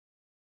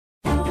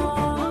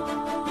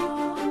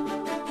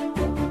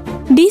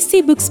DC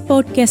books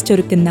podcast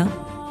ഒരുക്കുന്ന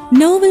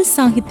novel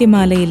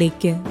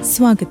സാഹിത്യമാലയിലേക്ക്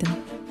സ്വാഗതം.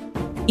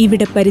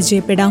 ഇവിടെ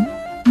പരിചയപ്പെടാം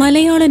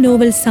മലയാള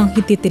നോവൽ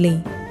സാഹിത്യത്തിലെ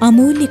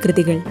അമൂല്യ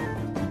കൃതികൾ.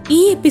 ഈ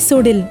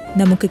എപ്പിസോഡിൽ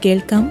നമുക്ക്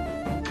കേൾക്കാം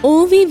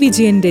OV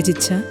വിജയൻ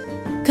രചിച്ച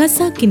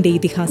ഖസാക്കിന്റെ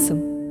ഇതിഹാസം.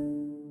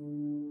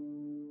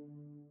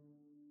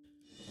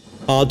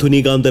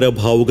 ആധുനികാന്തര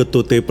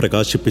ഭാവുകത്വത്തെ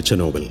പ്രകാശിപ്പിച്ച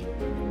നോവൽ.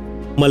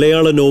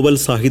 മലയാള നോവൽ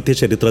സാഹിത്യ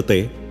ചരിത്രത്തെ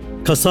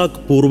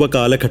ഖസാക്ക് പൂർവ്വ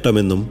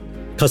കാലഘട്ടമെന്നും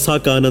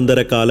ഖസാക്കാനന്തര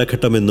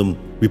കാലഘട്ടമെന്നും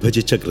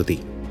വിഭജിച്ച കൃതി.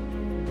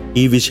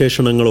 ഈ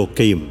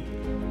വിശേഷണങ്ങളൊക്കെയും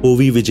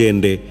OV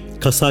വിജയന്റെ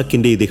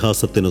ഖസാക്കിന്റെ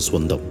ഇതിഹാസത്തിനു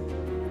സ്വന്തം.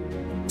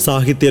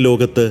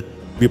 സാഹിത്യലോകത്ത്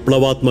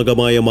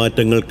വിപ്ലവാത്മകമായ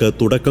മാറ്റങ്ങൾക്ക്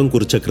തുടക്കം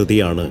കുറിച്ച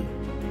കൃതിയാണ്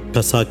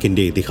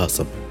ഖസാക്കിന്റെ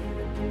ഇതിഹാസം.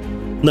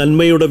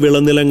 നന്മയുടെ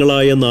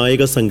വിളനിലങ്ങളായ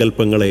നായക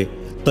സങ്കല്പങ്ങളെ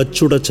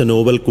തച്ചുടച്ച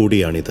നോവൽ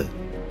കൂടിയാണിത്.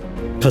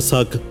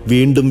 ഖസാക്ക്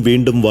വീണ്ടും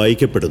വീണ്ടും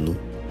വായിക്കപ്പെടുന്നു,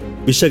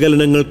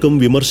 വിശകലനങ്ങൾക്കും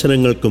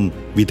വിമർശനങ്ങൾക്കും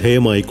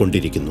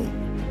വിധേയമായിക്കൊണ്ടിരിക്കുന്നു.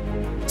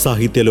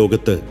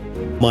 സാഹിത്യലോകത്ത്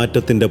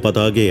മാറ്റത്തിന്റെ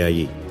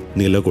പതാകയായി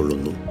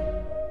നിലകൊള്ളുന്നു.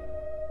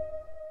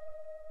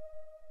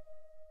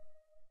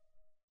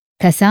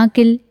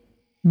 ഖസാക്കിൽ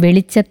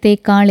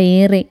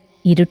വെളിച്ചത്തേക്കാളേറെ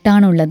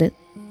ഇരുട്ടാണുള്ളത്.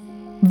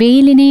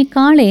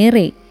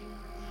 വെയിലിനേക്കാളേറെ,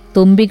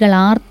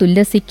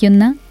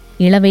 തുമ്പികളാർത്തുല്ലസിക്കുന്ന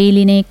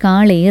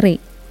ഇളവെയിലിനേക്കാളേറെ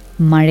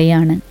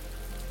മഴയാണ്.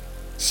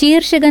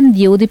 ശീർഷകൻ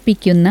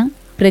ദ്യോതിപ്പിക്കുന്ന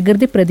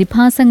പ്രകൃതി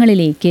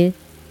പ്രതിഭാസങ്ങളിലേക്ക്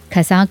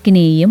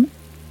ഖസാക്കിനെയും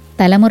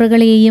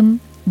തലമുറകളെയും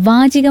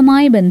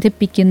വാചികമായി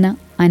ബന്ധിപ്പിക്കുന്ന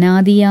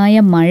അനാദിയായ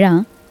മഴ,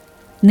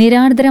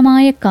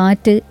 നിരാർദ്രമായ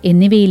കാറ്റ്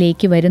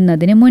എന്നിവയിലേക്ക്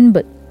വരുന്നതിന് മുൻപ്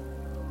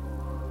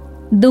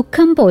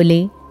ദുഃഖം പോലെ,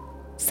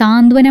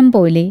 സാന്ത്വനം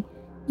പോലെ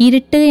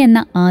ഇരുട്ട് എന്ന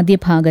ആദ്യ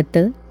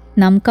ഭാഗത്ത്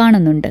നാം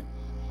കാണുന്നുണ്ട്.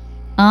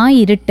 ആ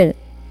ഇരുട്ട്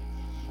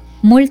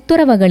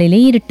മുൾത്തുറവകളിലെ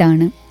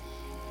ഇരുട്ടാണ്.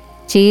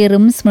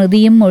 ചേറും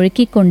സ്മൃതിയും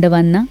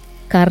ഒഴുക്കിക്കൊണ്ടുവന്ന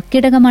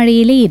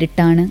കർക്കിടകമഴയിലെ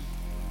ഇരുട്ടാണ്.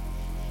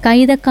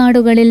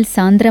 കൈതക്കാടുകളിൽ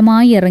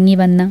സാന്ദ്രമായി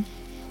ഇറങ്ങിവന്ന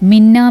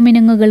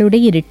മിന്നാമിനുങ്ങുകളുടെ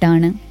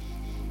ഇരുട്ടാണ്.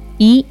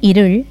 ഈ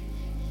ഇരുൾ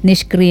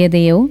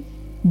നിഷ്ക്രിയതയോ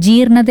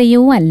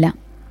ജീർണതയോ അല്ല.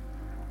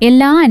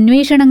 എല്ലാ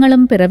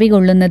അന്വേഷണങ്ങളും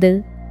പിറവികൊള്ളുന്നത്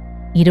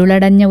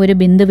ഇരുളടഞ്ഞ ഒരു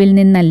ബിന്ദുവിൽ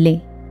നിന്നല്ലേ?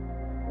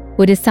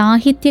 ഒരു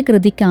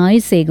സാഹിത്യകൃതിക്ക്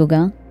ആയുസ്സേകുക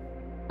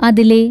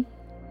അതിലെ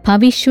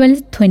ഭവിഷ്വൽ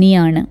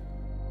ധ്വനിയാണ്,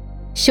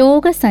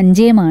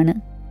 ശോകസഞ്ചയമാണ്,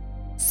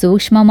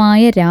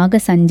 സൂക്ഷ്മമായ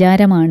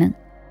രാഗസഞ്ചാരമാണ്.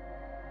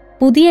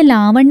 പുതിയ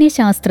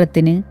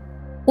ലാവണ്യശാസ്ത്രത്തിന്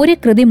ഒരു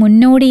കൃതി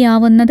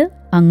മുന്നോടിയാവുന്നത്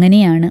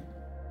അങ്ങനെയാണ്.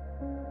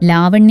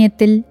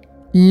 ലാവണ്യത്തിൽ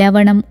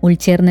ലവണം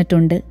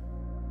ഉൾച്ചേർന്നിട്ടുണ്ട്.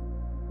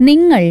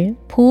 നിങ്ങൾ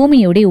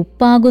ഭൂമിയുടെ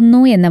ഉപ്പാകുന്നു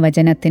എന്ന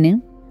വചനത്തിന്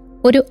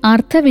ഒരു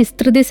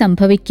അർത്ഥവിസ്തൃതി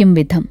സംഭവിക്കും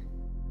വിധം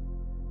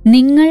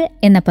നിങ്ങൾ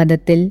എന്ന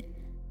പദത്തിൽ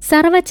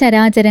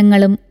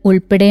സർവചരാചരങ്ങളും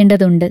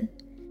ഉൾപ്പെടേണ്ടതുണ്ട്.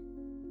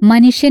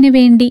 മനുഷ്യനു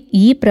വേണ്ടി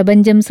ഈ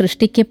പ്രപഞ്ചം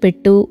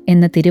സൃഷ്ടിക്കപ്പെട്ടു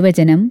എന്ന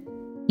തിരുവചനം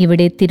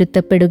ഇവിടെ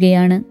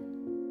തിരുത്തപ്പെടുകയാണ്.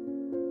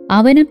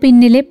 അവനു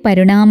പിന്നിലെ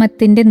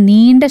പരിണാമത്തിന്റെ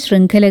നീണ്ട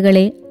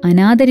ശൃംഖലകളെ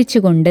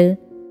അനാദരിച്ചുകൊണ്ട്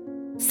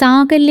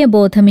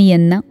സാകല്യബോധമി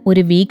എന്ന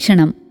ഒരു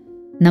വീക്ഷണം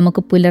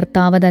നമുക്ക്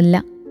പുലർത്താവതല്ല.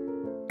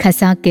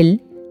 ഖസാക്കിൽ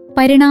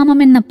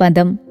പരിണാമമെന്ന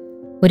പദം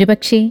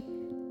ഒരുപക്ഷെ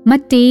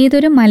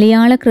മറ്റേതൊരു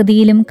മലയാള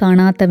കൃതിയിലും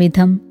കാണാത്ത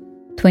വിധം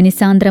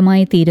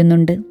ധ്വനിസാന്ദ്രമായി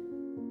തീരുന്നുണ്ട്.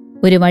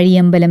 ഒരു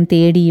വഴിയമ്പലം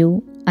തേടിയോ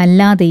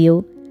അല്ലാതെയോ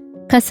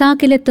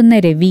ഖസാക്കിലെത്തുന്ന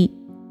രവി,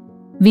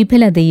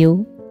 വിഫലതയോ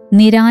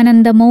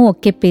നിരാനന്ദമോ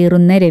ഒക്കെ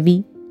പേറുന്ന രവി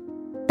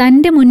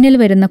തൻ്റെ മുന്നിൽ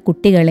വരുന്ന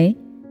കുട്ടികളെ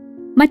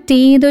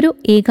മറ്റേതൊരു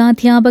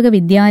ഏകാധ്യാപക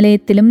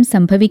വിദ്യാലയത്തിലും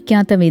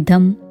സംഭവിക്കാത്ത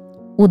വിധം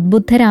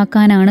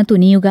ഉദ്ബുദ്ധരാക്കാനാണ്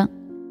തുനിയുക.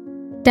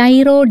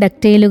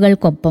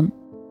 ടൈറോഡക്റ്റൈലുകൾക്കൊപ്പം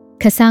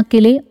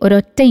ഖസാക്കിലെ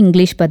ഒരൊറ്റ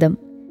ഇംഗ്ലീഷ് പദം,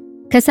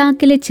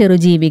 ഖസാക്കിലെ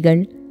ചെറുജീവികൾ,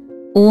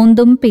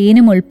 ഓന്തും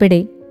പേനും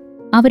ഉൾപ്പെടെ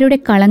അവരുടെ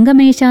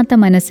കളങ്കമേശാത്ത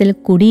മനസ്സിൽ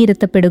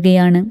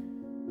കുടിയിരുത്തപ്പെടുകയാണ്.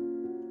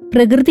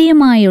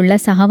 പ്രകൃതിയുമായുള്ള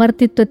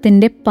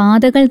സഹവർത്തിത്വത്തിൻ്റെ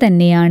പാതകൾ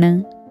തന്നെയാണ്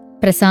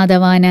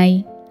പ്രസാദവാനായി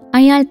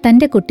അയാൾ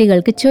തൻ്റെ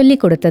കുട്ടികൾക്ക്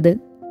ചൊല്ലിക്കൊടുത്തത്.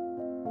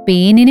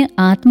 പേനിന്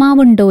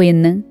ആത്മാവുണ്ടോ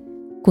എന്ന്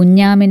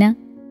കുഞ്ഞാമിന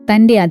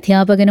തൻ്റെ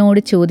അധ്യാപകനോട്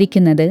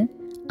ചോദിക്കുന്നത്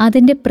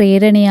അതിൻ്റെ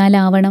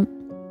പ്രേരണയാലാവണം.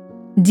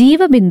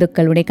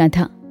 ജീവബിന്ദുക്കളുടെ കഥ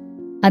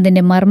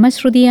അതിൻ്റെ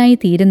മർമ്മശ്രുതിയായി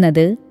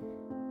തീരുന്നത്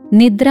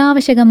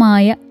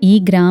നിദ്രാവശകമായ ഈ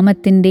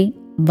ഗ്രാമത്തിൻ്റെ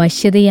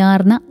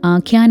വശ്യതയാർന്ന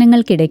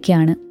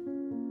ആഖ്യാനങ്ങൾക്കിടയ്ക്കാണ്.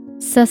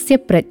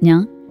 സസ്യപ്രജ്ഞ,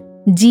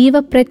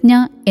 ജീവപ്രജ്ഞ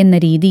എന്ന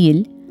രീതിയിൽ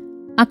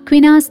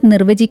അക്വിനാസ്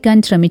നിർവചിക്കാൻ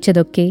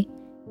ശ്രമിച്ചതൊക്കെ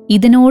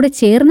ഇതിനോട്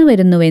ചേർന്നു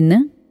വരുന്നുവെന്ന്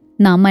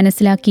നാം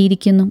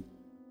മനസ്സിലാക്കിയിരിക്കുന്നു.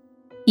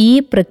 ഈ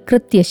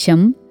പ്രകൃത്യശം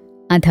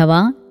അഥവാ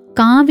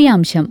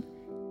കാവ്യാംശം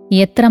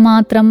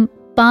എത്രമാത്രം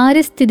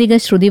പാരിസ്ഥിതിക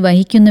ശ്രുതി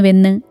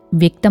വഹിക്കുന്നുവെന്ന്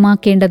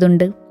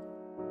വ്യക്തമാക്കേണ്ടതുണ്ട്.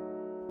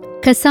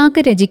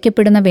 ഖസാക്ക്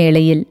രചിക്കപ്പെടുന്ന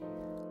വേളയിൽ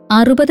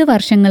 60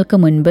 വർഷങ്ങൾക്ക്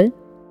മുൻപ്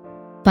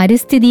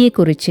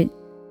പരിസ്ഥിതിയെക്കുറിച്ച്,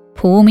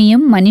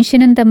 ഭൂമിയും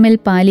മനുഷ്യനും തമ്മിൽ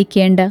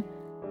പാലിക്കേണ്ട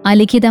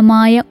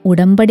അലിഖിതമായ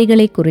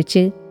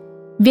ഉടമ്പടികളെക്കുറിച്ച്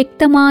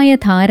വ്യക്തമായ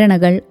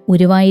ധാരണകൾ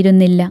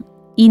ഉരുവായിരുന്നില്ല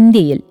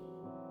ഇന്ത്യയിൽ.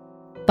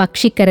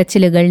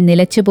 പക്ഷിക്കരച്ചിലുകൾ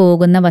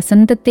നിലച്ചുപോകുന്ന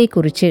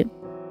വസന്തത്തെക്കുറിച്ച്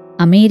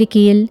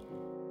അമേരിക്കയിൽ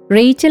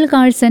റേച്ചൽ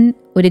കാൾസൺ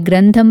ഒരു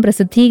ഗ്രന്ഥം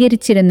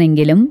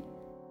പ്രസിദ്ധീകരിച്ചിരുന്നെങ്കിലും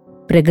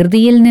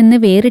പ്രകൃതിയിൽ നിന്ന്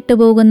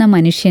വേറിട്ടുപോകുന്ന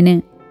മനുഷ്യന്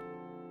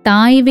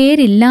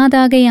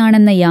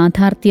തായ്വേരില്ലാതാകയാണെന്ന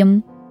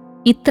യാഥാർത്ഥ്യം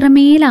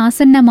ഇത്രമേൽ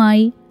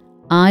ആസന്നമായി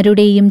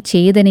ആരുടെയും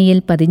ചേതനയിൽ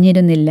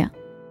പതിഞ്ഞിരുന്നില്ല.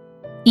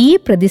 ഈ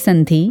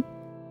പ്രതിസന്ധി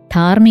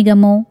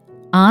ധാർമ്മികമോ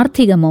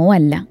ആർത്ഥികമോ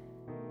അല്ല,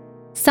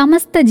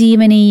 സമസ്ത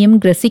ജീവനെയും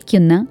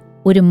ഗ്രസിക്കുന്ന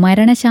ഒരു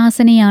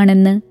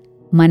മരണശാസനയാണെന്ന്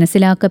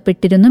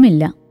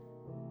മനസ്സിലാക്കപ്പെട്ടിരുന്നുമില്ല.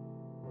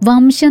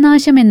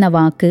 വംശനാശമെന്ന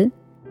വാക്ക്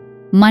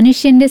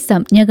മനുഷ്യന്റെ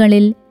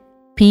സംജ്ഞകളിൽ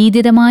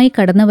ഭീതിതമായി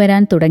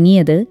കടന്നുവരാൻ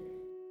തുടങ്ങിയത്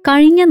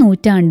കഴിഞ്ഞ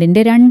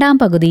നൂറ്റാണ്ടിന്റെ രണ്ടാം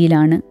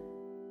പകുതിയിലാണ്.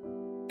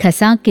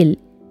 ഖസാക്കിൽ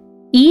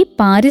ഈ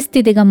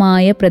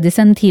പാരിസ്ഥിതികമായ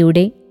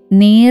പ്രതിസന്ധിയുടെ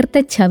നേർത്ത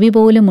ഛവി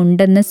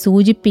പോലുമുണ്ടെന്ന്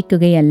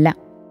സൂചിപ്പിക്കുകയല്ല.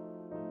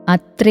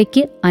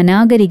 അത്രയ്ക്ക്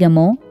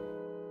അനാഗരികമോ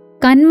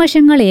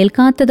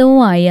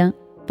കന്മഷങ്ങളേൽക്കാത്തതോ ആയ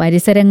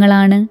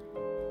പരിസരങ്ങളാണ്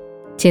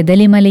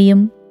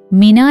ചെതലിമലയും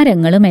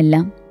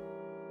മിനാരങ്ങളുമെല്ലാം.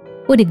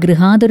 ഒരു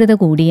ഗൃഹാതുരത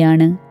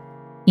കൂടിയാണ്.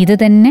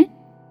 ഇതുതന്നെ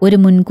ഒരു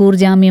മുൻകൂർ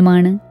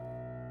ജാമ്യമാണ്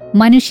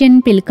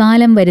മനുഷ്യൻ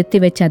പിൽക്കാലം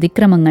വരുത്തിവെച്ച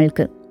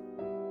അതിക്രമങ്ങൾക്ക്.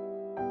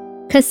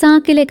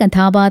 ഖസാക്കിലെ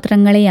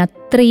കഥാപാത്രങ്ങളെ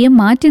അത്രയും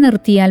മാറ്റി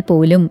നിർത്തിയാൽ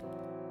പോലും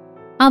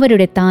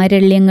അവരുടെ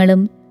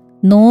താരള്യങ്ങളും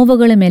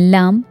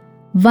നോവുകളുമെല്ലാം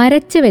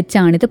വരച്ചു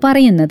വെച്ചാണിത്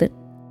പറയുന്നത്.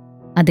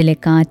 അതിലെ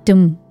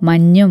കാറ്റും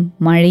മഞ്ഞും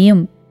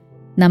മഴയും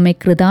നമ്മെ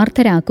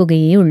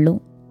കൃതാർത്ഥരാക്കുകയേയുള്ളൂ.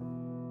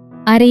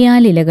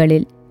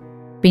 അരയാലിലകളിൽ,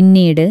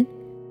 പിന്നീട്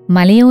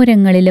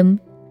മലയോരങ്ങളിലും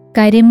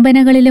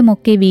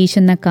കരിമ്പനകളിലുമൊക്കെ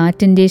വീശുന്ന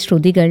കാറ്റിൻ്റെ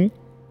ശ്രുതികൾ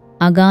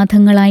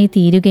അഗാധങ്ങളായി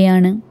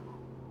തീരുകയാണ്.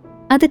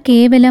 അത്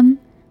കേവലം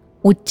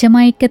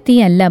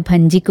ഉച്ചമയക്കത്തെയല്ല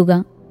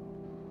ഭഞ്ജിക്കുക,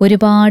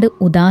 ഒരുപാട്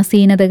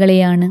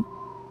ഉദാസീനതകളെയാണ്.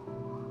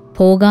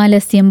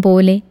 ഭോഗാലസ്യം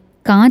പോലെ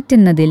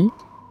കാറ്റെന്നതിൽ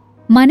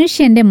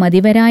മനുഷ്യന്റെ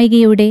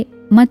മതിവരായികയുടെ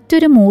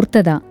മറ്റൊരു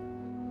മൂർത്തത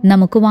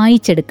നമുക്ക്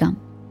വായിച്ചെടുക്കാം.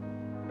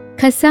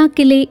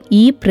 ഖസാക്കിലെ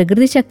ഈ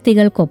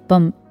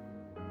പ്രകൃതിശക്തികൾക്കൊപ്പം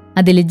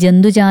അതിൽ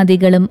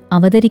ജന്തുജാതികളും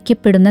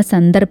അവതരിക്കപ്പെടുന്ന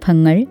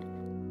സന്ദർഭങ്ങൾ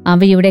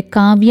അവയുടെ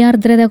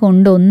കാവ്യാർദ്രത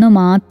കൊണ്ടൊന്നു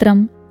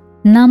മാത്രം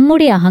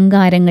നമ്മുടെ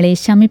അഹങ്കാരങ്ങളെ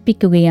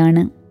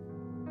ശമിപ്പിക്കുകയാണ്.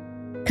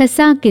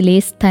 ഖസാക്കിലെ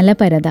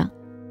സ്ഥലപരത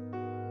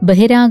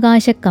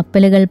ബഹിരാകാശ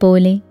കപ്പലുകൾ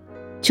പോലെ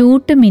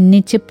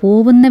ചൂട്ടുമിന്നിച്ച്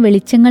പോവുന്ന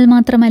വെളിച്ചങ്ങൾ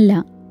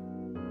മാത്രമല്ല,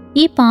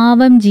 ഈ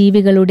പാവം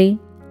ജീവികളുടെ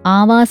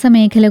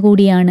ആവാസമേഖല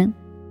കൂടിയാണ്.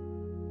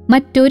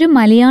 മറ്റൊരു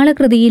മലയാള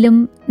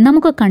കൃതിയിലും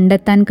നമുക്ക്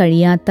കണ്ടെത്താൻ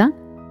കഴിയാത്ത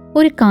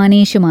ഒരു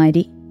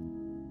കാനേശുമാരി.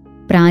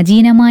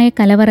 പ്രാചീനമായ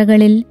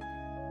കലവറകളിൽ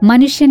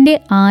മനുഷ്യന്റെ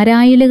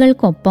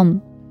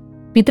ആരായലുകൾക്കൊപ്പം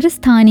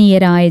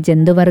പിതൃസ്ഥാനീയരായ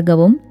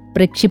ജന്തുവർഗവും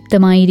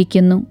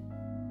പ്രക്ഷിപ്തമായിരിക്കുന്നു.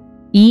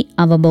 ഈ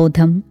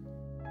അവബോധം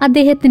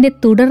അദ്ദേഹത്തിന്റെ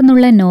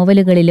തുടർന്നുള്ള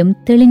നോവലുകളിലും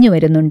തെളിഞ്ഞു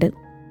വരുന്നുണ്ട്.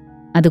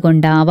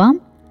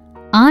 അതുകൊണ്ടാവാം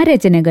ആ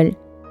രചനകൾ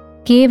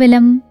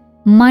കേവലം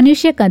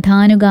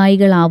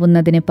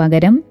മനുഷ്യകഥാനുഗായികളാവുന്നതിന്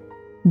പകരം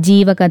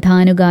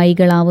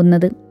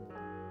ജീവകഥാനുഗായികളാവുന്നത്.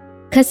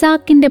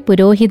 ഖസാക്കിന്റെ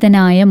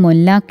പുരോഹിതനായ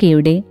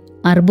മൊല്ലാക്കയുടെ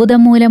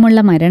അർബുദം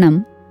മൂലമുള്ള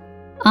മരണം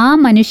ആ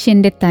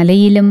മനുഷ്യന്റെ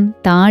തലയിലും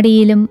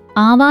താടിയിലും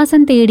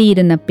ആവാസം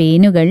തേടിയിരുന്ന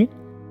പേനുകൾ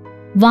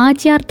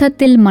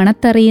വാച്യാർത്ഥത്തിൽ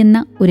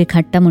മണത്തറിയുന്ന ഒരു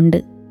ഘട്ടമുണ്ട്.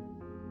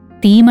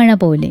 തീമഴ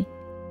പോലെ,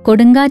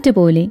 കൊടുങ്കാറ്റ്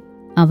പോലെ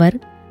അവർ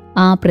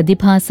ആ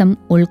പ്രതിഭാസം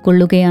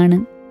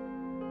ഉൾക്കൊള്ളുകയാണ്.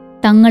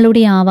 തങ്ങളുടെ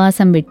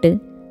ആവാസം വിട്ട്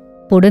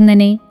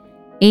പൊടുന്നനെ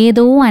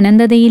ഏതോ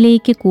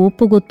അനന്തതയിലേക്ക്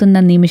കൂപ്പുകുത്തുന്ന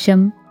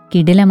നിമിഷം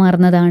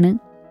കിടിലമാർന്നതാണ്.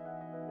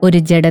 ഒരു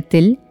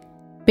ജഡത്തിൽ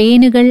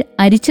പേനുകൾ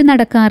അരിച്ചു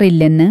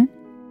നടക്കാറില്ലെന്ന്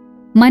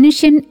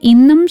മനുഷ്യൻ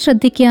ഇന്നും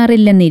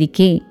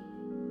ശ്രദ്ധിക്കാറില്ലെന്നിരിക്കെ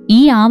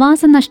ഈ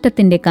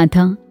ആവാസനഷ്ടത്തിന്റെ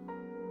കഥ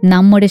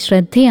നമ്മുടെ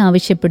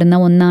ശ്രദ്ധയാവശ്യപ്പെടുന്ന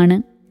ഒന്നാണ്.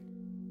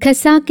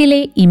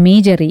 ഖസാക്കിലെ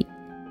ഇമേജറി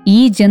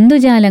ഈ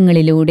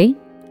ജന്തുജാലങ്ങളിലൂടെ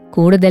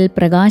കൂടുതൽ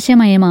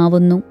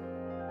പ്രകാശമയമാവുന്നു.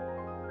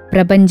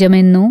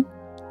 പ്രപഞ്ചമെന്നോ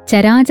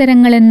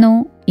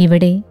ചരാചരങ്ങളെന്നോ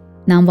ഇവിടെ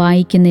നാം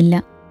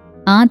വായിക്കുന്നില്ല,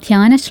 ആ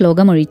ധ്യാന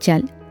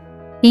ശ്ലോകമൊഴിച്ചാൽ.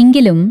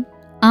 എങ്കിലും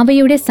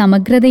അവയുടെ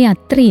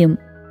സമഗ്രതയത്രയും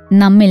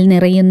നമ്മിൽ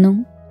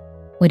നിറയുന്നു.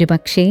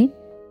 ഒരുപക്ഷേ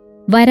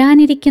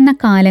വരാനിരിക്കുന്ന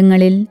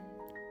കാലങ്ങളിൽ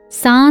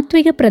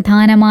സാത്വിക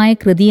പ്രധാനമായ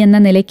കൃതിയെന്ന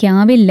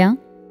നിലയ്ക്കാവില്ല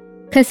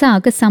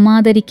ഖസാക്ക്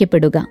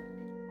സമാദരിക്കപ്പെടുക.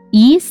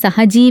 ഈ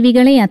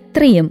സഹജീവികളെ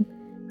അത്രയും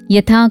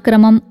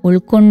യഥാക്രമം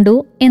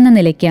ഉൾക്കൊണ്ടു എന്ന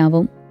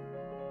നിലയ്ക്കാവും.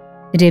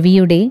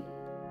 രവിയുടെ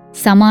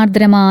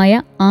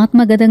സമാർദ്രമായ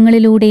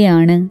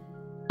ആത്മഗതങ്ങളിലൂടെയാണ്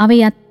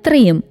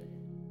അവയത്രയും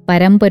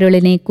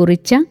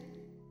പരമ്പൊരുളിനെക്കുറിച്ച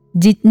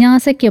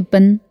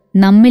ജിജ്ഞാസയ്ക്കൊപ്പം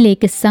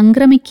നമ്മിലേക്ക്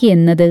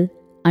സംക്രമിക്കുകയെന്നത്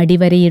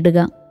അടിവരയിടുക.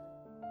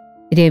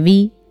 രവി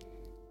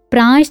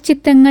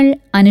പ്രായശ്ചിത്തങ്ങൾ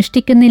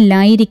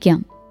അനുഷ്ഠിക്കുന്നില്ലായിരിക്കാം.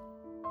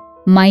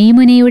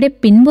 മൈമുനയുടെ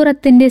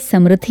പിൻപുറത്തിന്റെ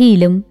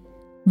സമൃദ്ധിയിലും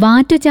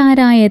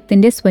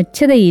വാറ്റുചാരായത്തിന്റെ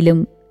സ്വച്ഛതയിലും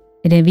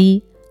രവി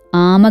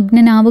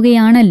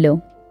ആമഗ്നനാവുകയാണല്ലോ.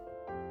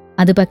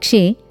 അത്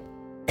പക്ഷേ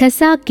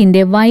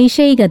ഖസാക്കിന്റെ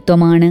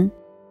വൈഷയികത്വമാണ്,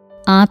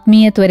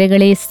 ആത്മീയ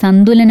ത്വരകളെ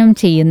സന്തുലനം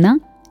ചെയ്യുന്ന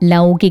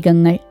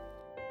ലൗകികങ്ങൾ.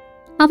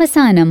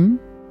 അവസാനം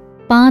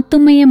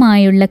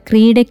പാത്തുമ്മയുമായുള്ള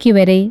ക്രീഡയ്ക്കു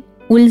വരെ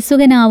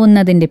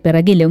ഉത്സുകനാവുന്നതിൻ്റെ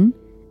പിറകിലും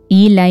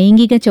ഈ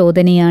ലൈംഗിക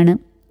ചോദനയാണ്.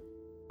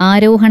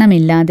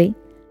 ആരോഹണമില്ലാതെ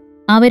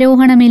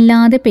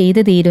അവരോഹണമില്ലാതെ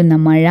പെയ്തു തീരുന്ന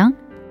മഴ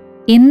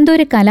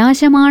എന്തൊരു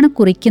കലാശമാണ്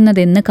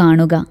കുറിക്കുന്നതെന്ന്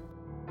കാണുക.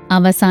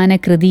 അവസാന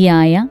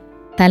കൃതിയായ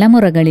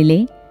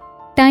തലമുറകളിലെ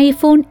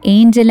ടൈഫോൺ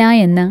ഏഞ്ചല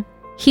എന്ന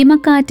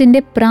ഹിമക്കാറ്റിൻ്റെ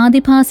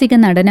പ്രാതിഭാസിക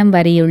നടനം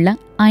വരെയുള്ള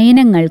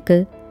അയനങ്ങൾക്ക്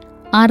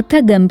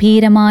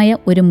അർത്ഥഗംഭീരമായ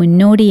ഒരു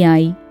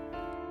മുന്നോടിയായി.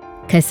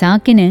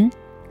 ഖസാക്കിന്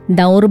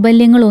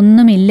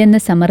ദൗർബല്യങ്ങളൊന്നുമില്ലെന്ന്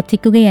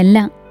സമർത്ഥിക്കുകയല്ല.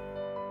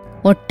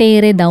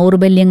 ഒട്ടേറെ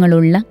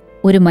ദൗർബല്യങ്ങളുള്ള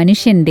ഒരു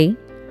മനുഷ്യൻ്റെ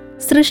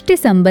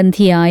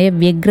സൃഷ്ടിസംബന്ധിയായ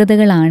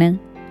വ്യഗ്രതകളാണ്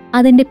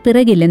അതിൻ്റെ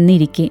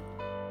പിറകിലെന്നിരിക്കെ.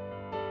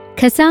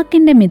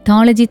 ഖസാക്കിൻ്റെ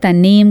മിഥോളജി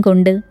തന്നെയും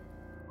കൊണ്ട്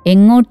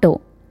എങ്ങോട്ടോ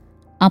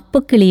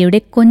അപ്പുക്കിളിയുടെ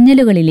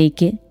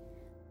കൊഞ്ഞലുകളിലേക്ക്,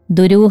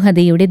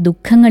 ദുരൂഹതയുടെ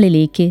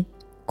ദുഃഖങ്ങളിലേക്ക്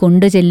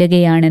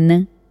കൊണ്ടുചെല്ലുകയാണെന്ന്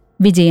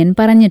വിജയൻ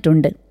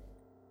പറഞ്ഞിട്ടുണ്ട്.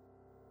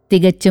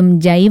 തികച്ചും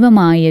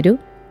ജൈവമായൊരു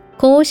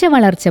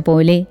കോശവളർച്ച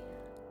പോലെ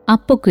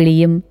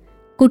അപ്പുക്കിളിയും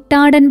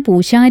കുട്ടാടൻ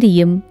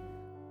പൂശാരിയും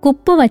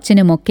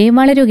കുപ്പുവച്ചനുമൊക്കെ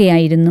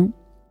വളരുകയായിരുന്നു.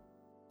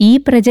 ഈ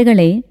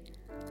പ്രജകളെ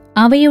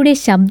അവയുടെ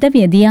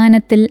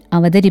ശബ്ദവ്യതിയാനത്തിൽ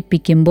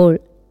അവതരിപ്പിക്കുമ്പോൾ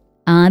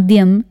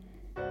ആദ്യം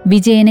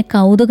വിജയന്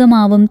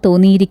കൗതുകമാവും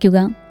തോന്നിയിരിക്കുക.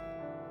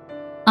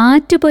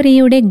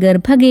 ആറ്റുപുരയുടെ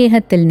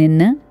ഗർഭഗേഹത്തിൽ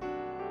നിന്ന്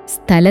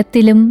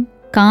സ്ഥലത്തിലും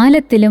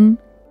കാലത്തിലും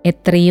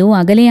എത്രയോ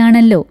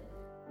അകലെയാണല്ലോ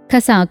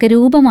ഖസാക്ക്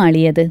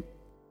രൂപമാളിയത്.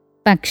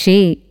 പക്ഷേ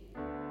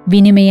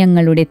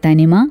വിനിമയങ്ങളുടെ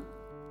തനിമ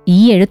ഈ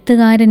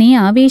എഴുത്തുകാരനെ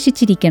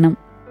ആവേശിച്ചിരിക്കണം.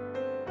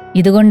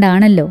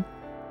 ഇതുകൊണ്ടാണല്ലോ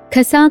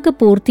ഖസാക്ക്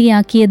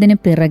പൂർത്തിയാക്കിയതിനു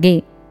പിറകെ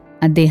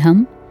അദ്ദേഹം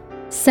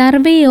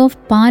സർവേ ഓഫ്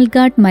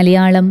പാൽഘാട്ട്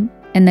മലയാളം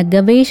എന്ന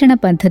ഗവേഷണ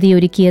പദ്ധതി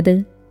ഒരുക്കിയത്.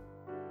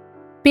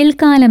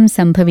 പിൽക്കാലം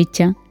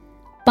സംഭവിച്ച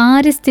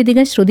പാരിസ്ഥിതിക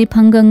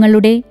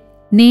ശ്രുതിഭംഗങ്ങളുടെ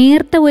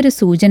നേർത്ത ഒരു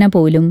സൂചന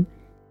പോലും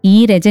ഈ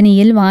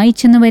രചനയിൽ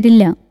വായിച്ചെന്നു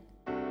വരില്ല.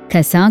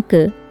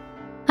 ഖസാക്ക്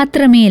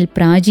അത്രമേൽ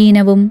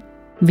പ്രാചീനവും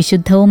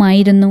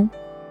വിശുദ്ധവുമായിരുന്നു.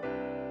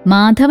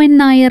 മാധവൻ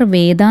നായർ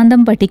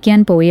വേദാന്തം പഠിക്കാൻ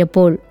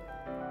പോയപ്പോൾ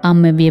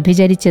അമ്മ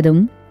വ്യഭിചരിച്ചതും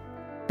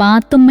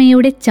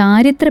പാത്തുമ്മയുടെ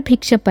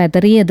ചാരിത്രഭിക്ഷ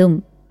പതറിയതും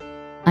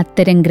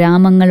അത്തരം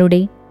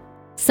ഗ്രാമങ്ങളുടെ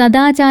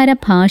സദാചാര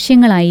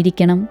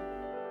ഭാഷ്യങ്ങളായിരിക്കണം.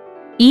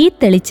 ഈ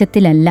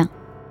തെളിച്ചത്തിലല്ല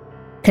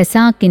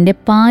ഖസാക്കിൻ്റെ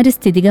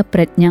പാരിസ്ഥിതിക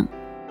പ്രജ്ഞ.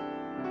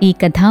 ഈ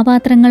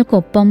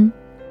കഥാപാത്രങ്ങൾക്കൊപ്പം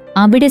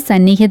അവിടെ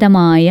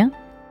സന്നിഹിതമായ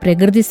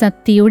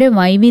പ്രകൃതിസത്തിയുടെ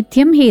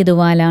വൈവിധ്യം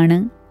ഹേതുവാലാണ്.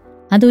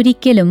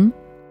 അതൊരിക്കലും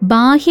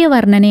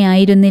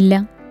ബാഹ്യവർണ്ണനയായിരുന്നില്ല,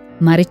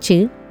 മറിച്ച്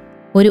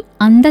ഒരു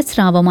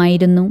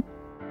അന്തസ്രാവമായിരുന്നു.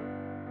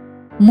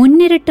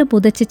 മുന്നിരട്ട്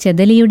പുതച്ച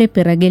ചെതലിയുടെ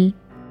പിറകിൽ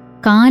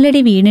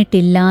കാലടി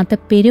വീണിട്ടില്ലാത്ത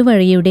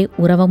പെരുവഴിയുടെ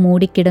ഉറവ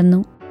മൂടിക്കിടന്നു.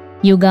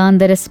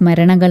 യുഗാന്തര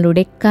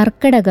സ്മരണകളുടെ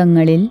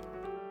കർക്കടകങ്ങളിൽ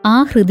ആ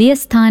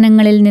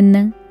ഹൃദയസ്ഥാനങ്ങളിൽ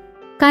നിന്ന്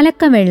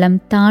കലക്കവെള്ളം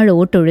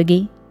താഴോട്ടൊഴുകി.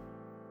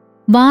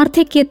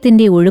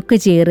 വാർദ്ധക്യത്തിൻ്റെ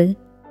ഒഴുക്കുചേറ്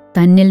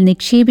തന്നിൽ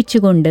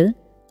നിക്ഷേപിച്ചുകൊണ്ട്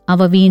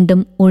അവ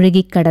വീണ്ടും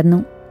ഒഴുകിക്കടന്നു.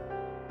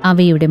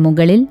 അവയുടെ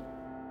മുകളിൽ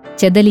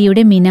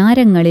ചെതലിയുടെ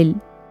മിനാരങ്ങളിൽ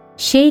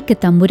ഷെയ്ഖ്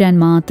തമ്പുരാൻ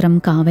മാത്രം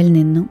കാവൽ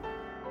നിന്നു.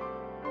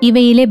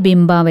 ഇവയിലെ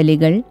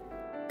ബിംബാവലികൾ,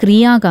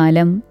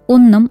 ക്രിയാകാലം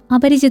ഒന്നും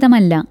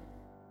അപരിചിതമല്ല.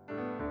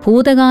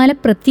 ഭൂതകാല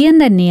പ്രത്യയം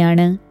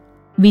തന്നെയാണ്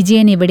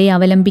വിജയൻ ഇവിടെ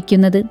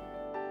അവലംബിക്കുന്നത്.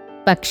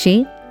 പക്ഷേ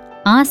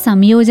ആ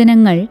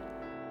സംയോജനങ്ങൾ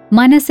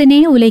മനസ്സിനെ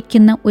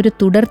ഉലയ്ക്കുന്ന ഒരു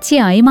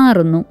തുടർച്ചയായി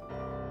മാറുന്നു.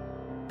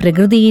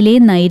 പ്രകൃതിയിലെ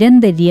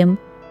നൈരന്തര്യം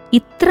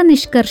ഇത്ര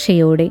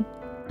നിഷ്കർഷയോടെ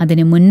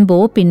അതിനു മുൻപോ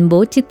പിൻപോ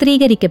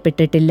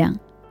ചിത്രീകരിക്കപ്പെട്ടിട്ടില്ല.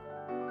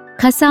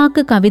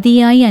 ഖസാക്ക്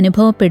കവിതയായി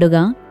അനുഭവപ്പെടുക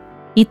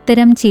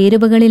ഇത്തരം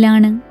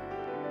ചേരുവകളിലാണ്.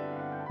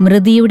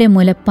 മൃതിയുടെ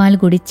മുലപ്പാൽ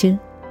കുടിച്ച്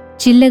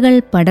ചില്ലകൾ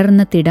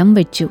പടർന്ന് തിടം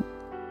വച്ചു.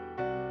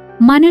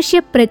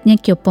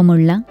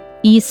 മനുഷ്യപ്രജ്ഞയ്ക്കൊപ്പമുള്ള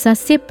ഈ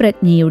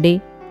സസ്യപ്രജ്ഞയുടെ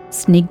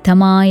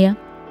സ്നിഗ്ധമായ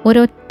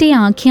ഒരൊറ്റ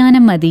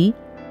ആഖ്യാനം മതി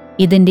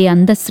ഇതിൻ്റെ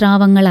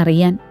അന്തസ്രാവങ്ങൾ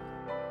അറിയാൻ.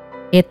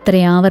 എത്ര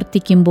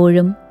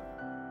ആവർത്തിക്കുമ്പോഴും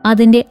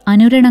അതിൻ്റെ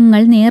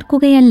അനുരണങ്ങൾ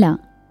നേർക്കുകയല്ല.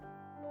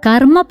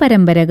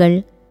 കർമ്മപരമ്പരകൾ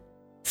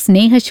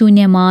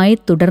സ്നേഹശൂന്യമായി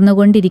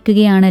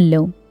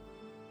തുടർന്നുകൊണ്ടിരിക്കുകയാണല്ലോ.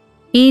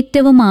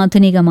 ഏറ്റവും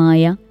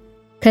ആധുനികമായ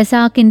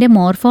ഖസാക്കിൻ്റെ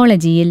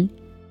മോർഫോളജിയിൽ,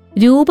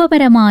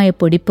 രൂപപരമായ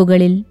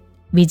പൊടിപ്പുകളിൽ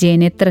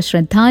വിജയൻ എത്ര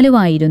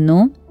ശ്രദ്ധാലുവായിരുന്നോ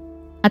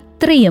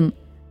അത്രയും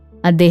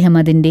അദ്ദേഹം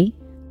അതിൻ്റെ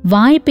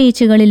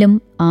വായ്പേച്ചുകളിലും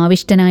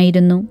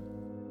ആവിഷ്ടനായിരുന്നു.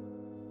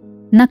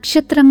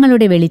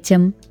 നക്ഷത്രങ്ങളുടെ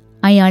വെളിച്ചം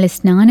അയാളെ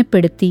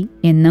സ്നാനപ്പെടുത്തി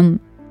എന്നും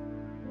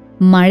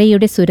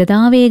മഴയുടെ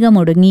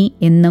സുരതാവേഗമൊടുങ്ങി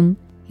എന്നും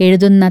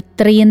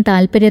എഴുതുന്നത്രയും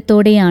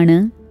താൽപ്പര്യത്തോടെയാണ്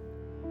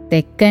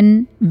തെക്കൻ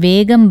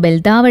വേഗം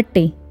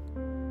ബൽതാവട്ടെ,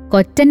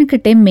 കൊറ്റൻ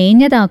കിട്ടെ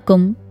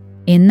മേഞ്ഞതാക്കും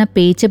എന്ന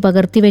പേച്ച്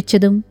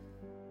പകർത്തിവെച്ചതും.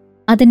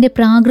 അതിൻ്റെ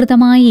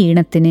പ്രാകൃതമായ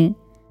ഈണത്തിന്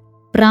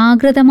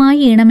പ്രാകൃതമായ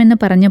ഈണമെന്ന്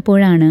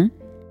പറഞ്ഞപ്പോഴാണ്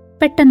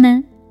പെട്ടെന്ന്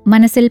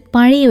മനസ്സിൽ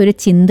പഴയൊരു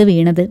ചിന്ത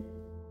വീണത്.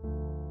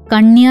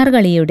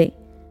 കണ്യാർകളിയുടെ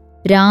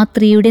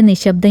രാത്രിയുടെ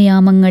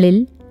നിശബ്ദയാമങ്ങളിൽ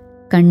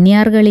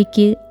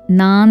കണ്യാർകളിക്ക്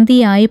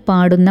നാന്തിയായി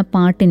പാടുന്ന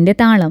പാട്ടിൻ്റെ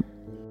താളം.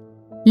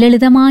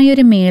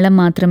 ലളിതമായൊരു മേളം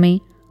മാത്രമേ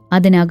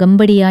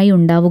അതിനകമ്പടിയായി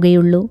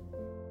ഉണ്ടാവുകയുള്ളൂ.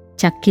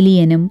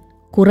 ചക്കിലിയനും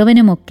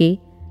കുറവനുമൊക്കെ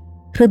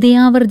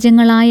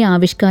ഹൃദയാവർജ്ജങ്ങളായ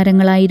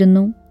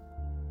ആവിഷ്കാരങ്ങളായിരുന്നു.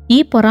 ഈ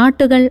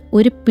പൊറാട്ടുകൾ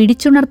ഒരു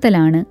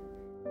പിടിച്ചുണർത്തലാണ്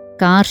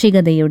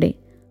കാർഷികതയുടെ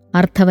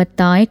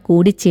അർത്ഥവത്തായ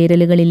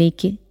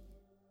കൂടിച്ചേരലുകളിലേക്ക്.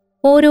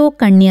 ഓരോ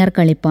കണ്യാർ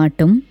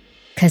കളിപ്പാട്ടും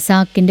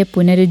ഖസാക്കിൻ്റെ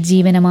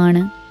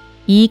പുനരുജ്ജീവനമാണ്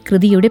ഈ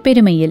കൃതിയുടെ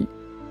പെരുമയിൽ.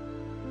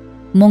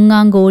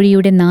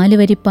 മുങ്ങാങ്കോഴിയുടെ 4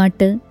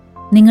 വരിപ്പാട്ട്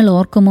നിങ്ങൾ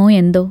ഓർക്കുമോ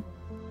എന്തോ?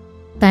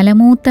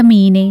 തലമൂത്ത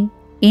മീനെ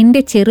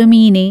എൻ്റെ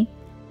ചെറുമീനെ,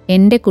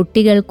 എൻ്റെ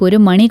കുട്ടികൾക്കൊരു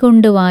മണി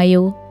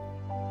കൊണ്ടുവായോ.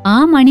 ആ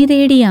മണി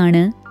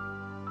തേടിയാണ്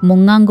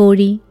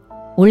മുങ്ങാങ്കോഴി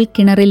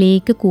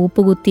ഉൾക്കിണറിലേക്ക്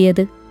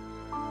കൂപ്പുകുത്തിയത്.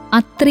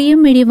 അത്രയും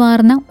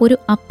മിഴിവാർന്ന ഒരു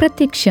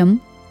അപ്രത്യക്ഷം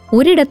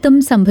ഒരിടത്തും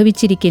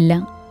സംഭവിച്ചിരിക്കില്ല.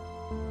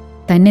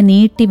 തന്നെ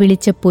നീട്ടി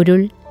വിളിച്ച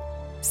പൊരുൾ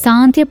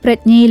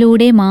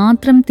സാന്ധ്യപ്രജ്ഞയിലൂടെ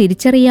മാത്രം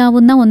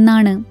തിരിച്ചറിയാവുന്ന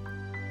ഒന്നാണ്.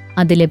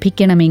 അത്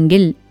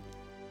ലഭിക്കണമെങ്കിൽ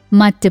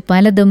മറ്റ്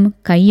പലതും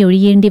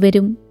കൈയൊഴിയേണ്ടി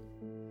വരും.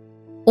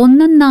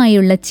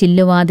 ഒന്നൊന്നായുള്ള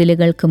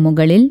ചില്ലുവാതിലുകൾക്ക്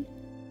മുകളിൽ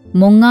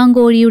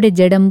മുങ്ങാങ്കോഴിയുടെ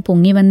ജഡം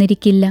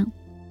പൊങ്ങിവന്നിരിക്കില്ല.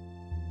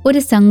 ഒരു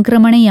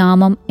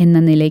സംക്രമണയാമം എന്ന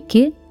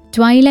നിലയ്ക്ക്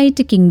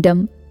twilight kingdom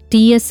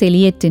T.S.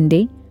 എലിയറ്റിൻ്റെ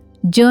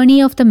journey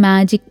of the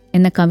magic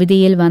എന്ന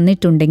കവിതയിൽ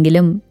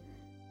വന്നിട്ടുണ്ടെങ്കിലും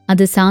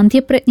അത്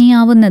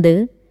സാന്ധ്യപ്രജ്ഞയാവുന്നത്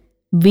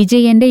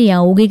വിജയന്റെ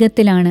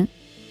യൗകികത്തിലാണ്.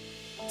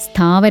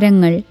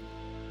 സ്ഥാവരങ്ങൾ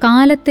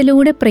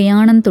കാലത്തിലൂടെ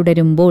പ്രയാണം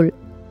തുടരുമ്പോൾ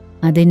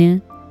അതിന്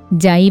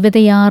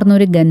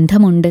ജൈവതയാർന്നൊരു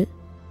ഗന്ധമുണ്ട്.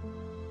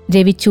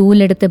 രവി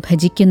ചൂലെടുത്ത്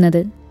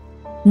ഭജിക്കുന്നത്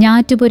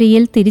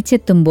ഞാറ്റുപുരയിൽ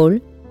തിരിച്ചെത്തുമ്പോൾ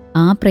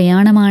ആ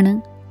പ്രയാണമാണ്.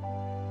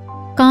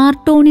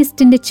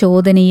 കാർട്ടൂണിസ്റ്റിന്റെ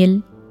ചോദനയിൽ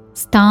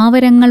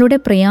സ്ഥാവരങ്ങളുടെ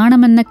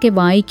പ്രയാണമെന്നൊക്കെ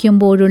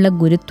വായിക്കുമ്പോഴുള്ള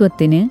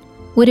ഗുരുത്വത്തിന്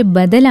ഒരു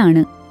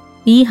ബദലാണ്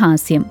ഈ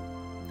ഹാസ്യം.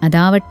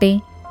 അതാവട്ടെ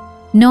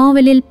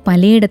നോവലിൽ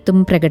പലയിടത്തും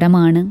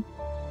പ്രകടമാണ്.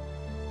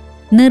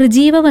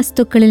 നിർജീവ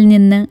വസ്തുക്കളിൽ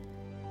നിന്ന്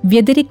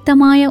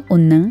വ്യതിരിക്തമായ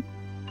ഒന്ന്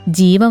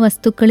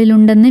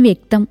ജീവവസ്തുക്കളിലുണ്ടെന്ന്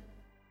വ്യക്തം.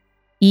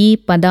 ഈ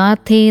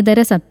പദാർത്ഥേതര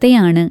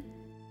സത്തയാണ്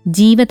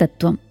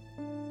ജീവതത്വം.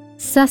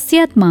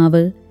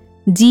 സസ്യാത്മാവ്,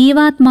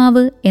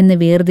 ജീവാത്മാവ് എന്ന്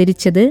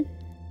വേർതിരിച്ചത്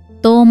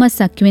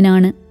തോമസ്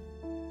അക്വിനാണ്.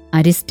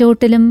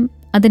 അരിസ്റ്റോട്ടലും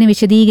അതിനെ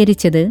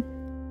വിശദീകരിച്ചത്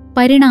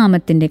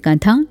പരിണാമത്തിൻ്റെ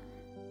കഥ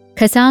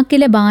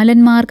ഖസാക്കിലെ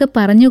ബാലന്മാർക്ക്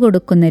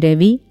പറഞ്ഞുകൊടുക്കുന്ന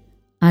രവി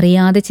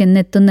അറിയാതെ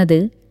ചെന്നെത്തുന്നത്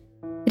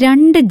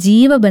രണ്ട്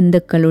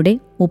ജീവബന്ധുക്കളുടെ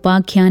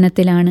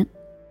ഉപാഖ്യാനത്തിലാണ്.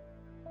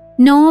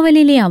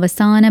 നോവലിലെ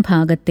അവസാന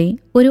ഭാഗത്തെ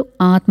ഒരു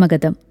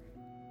ആത്മകഥം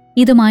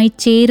ഇതുമായി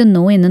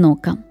ചേരുന്നോ എന്ന്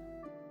നോക്കാം.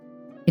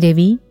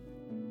 രവി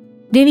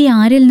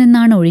ആരിൽ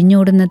നിന്നാണ്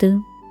ഒഴിഞ്ഞോടുന്നത്?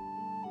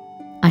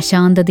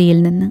 അശാന്തതയിൽ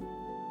നിന്ന്.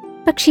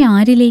 പക്ഷെ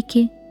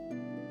ആരിലേക്ക്?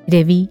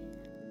 രവി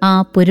ആ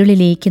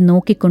പൊരുളിലേക്ക്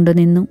നോക്കിക്കൊണ്ടു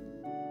നിന്നു.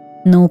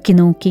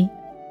 നോക്കി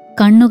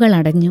കണ്ണുകൾ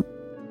അടഞ്ഞു.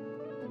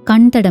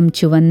 കൺതടം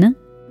ചുവന്ന്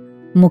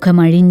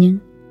മുഖമഴിഞ്ഞ്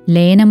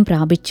ലയനം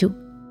പ്രാപിച്ചു.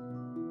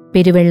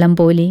 പെരുവെള്ളം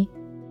പോലെ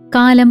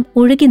കാലം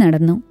ഒഴുകി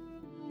നടന്നു.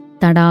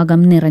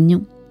 തടാകം നിറഞ്ഞു.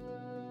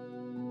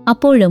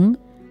 അപ്പോഴും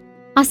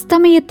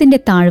അസ്തമയത്തിൻ്റെ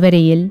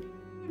താഴ്വരയിൽ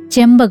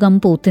ചെമ്പകം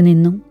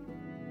പൂത്തുനിന്നു.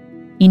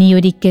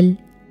 ഇനിയൊരിക്കൽ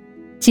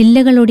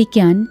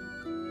ചില്ലകളൊടിക്കാൻ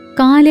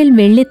കാലിൽ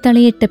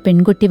വെള്ളിത്തളയിട്ട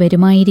പെൺകുട്ടി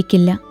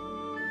വരുമായിരിക്കില്ല.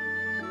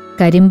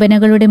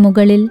 കരിമ്പനകളുടെ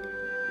മുകളിൽ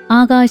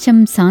ആകാശം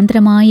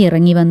സാന്ദ്രമായി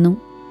ഇറങ്ങിവന്നു.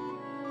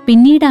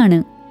 പിന്നീടാണ്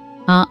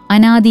ആ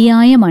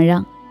അനാദിയായ മഴ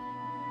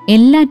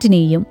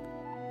എല്ലാറ്റിനെയും,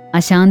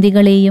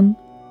 അശാന്തികളെയും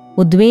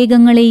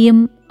ഉദ്വേഗങ്ങളെയും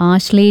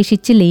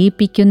ആശ്ലേഷിച്ച്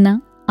ലയിപ്പിക്കുന്ന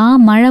ആ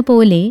മഴ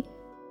പോലെ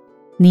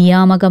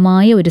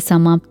നിയാമകമായ ഒരു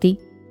സമാപ്തി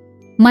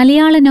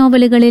മലയാള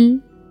നോവലുകളിൽ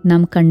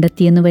നാം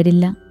കണ്ടെത്തിയെന്നു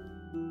വരില്ല.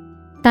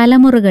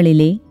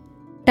 തലമുറകളിലെ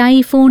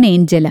ടൈഫോൺ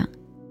ഏഞ്ചല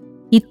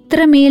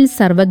ഇത്രമേൽ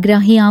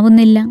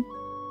സർവഗ്രാഹിയാവുന്നില്ല.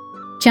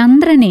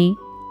 ചന്ദ്രനെ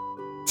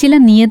ചില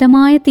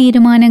നിയതമായ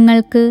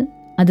തീരുമാനങ്ങൾക്ക്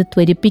അത്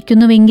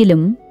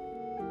ത്വരിപ്പിക്കുന്നുവെങ്കിലും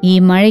ഈ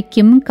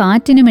മഴയ്ക്കും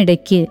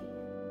കാറ്റിനുമിടയ്ക്ക്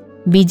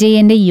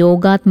വിജയന്റെ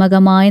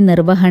യോഗാത്മകമായ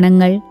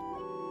നിർവഹണങ്ങൾ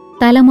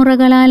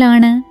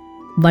തലമുറകളാലാണ്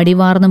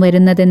വടിവാർന്നു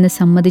വരുന്നതെന്ന്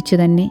സമ്മതിച്ചു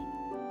തന്നെ.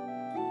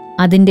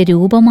 അതിൻ്റെ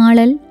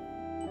രൂപമാളൽ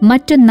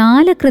മറ്റു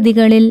 4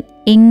 കൃതികളിൽ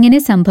എങ്ങനെ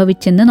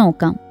സംഭവിച്ചെന്ന്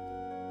നോക്കാം.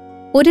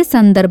 ഒരു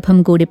സന്ദർഭം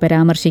കൂടി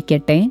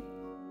പരാമർശിക്കട്ടെ.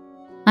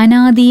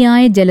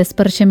 അനാദിയായ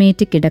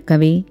ജലസ്പർശമേറ്റ്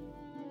കിടക്കവേ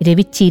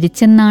രവി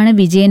ചിരിച്ചെന്നാണ്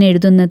വിജയൻ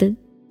എഴുതുന്നത്.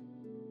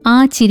 ആ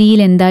ചിരിയിൽ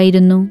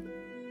എന്തായിരുന്നു?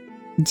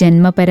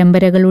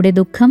 ജന്മപരമ്പരകളുടെ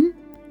ദുഃഖം?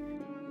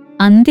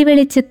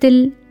 അന്തിവെളിച്ചത്തിൽ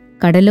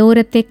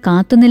കടലോരത്തെ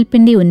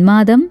കാത്തുനിൽപ്പിൻ്റെ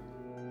ഉന്മാദം?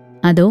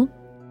 അതോ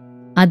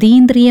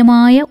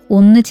അതീന്ദ്രിയമായ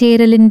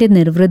ഒന്നുചേരലിൻ്റെ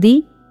നിർവൃതി?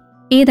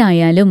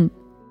 ഏതായാലും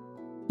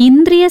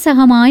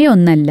ഇന്ദ്രിയസഹമായ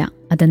ഒന്നല്ല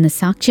അതെന്ന്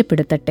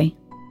സാക്ഷ്യപ്പെടുത്തട്ടെ.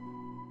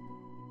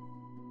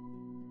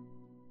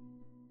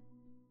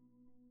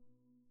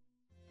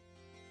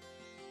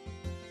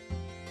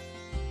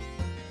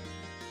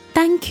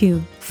 Thank you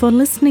for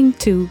listening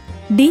to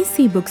DC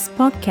Books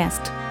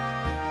Podcast.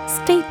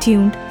 Stay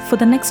tuned for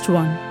the next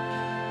one.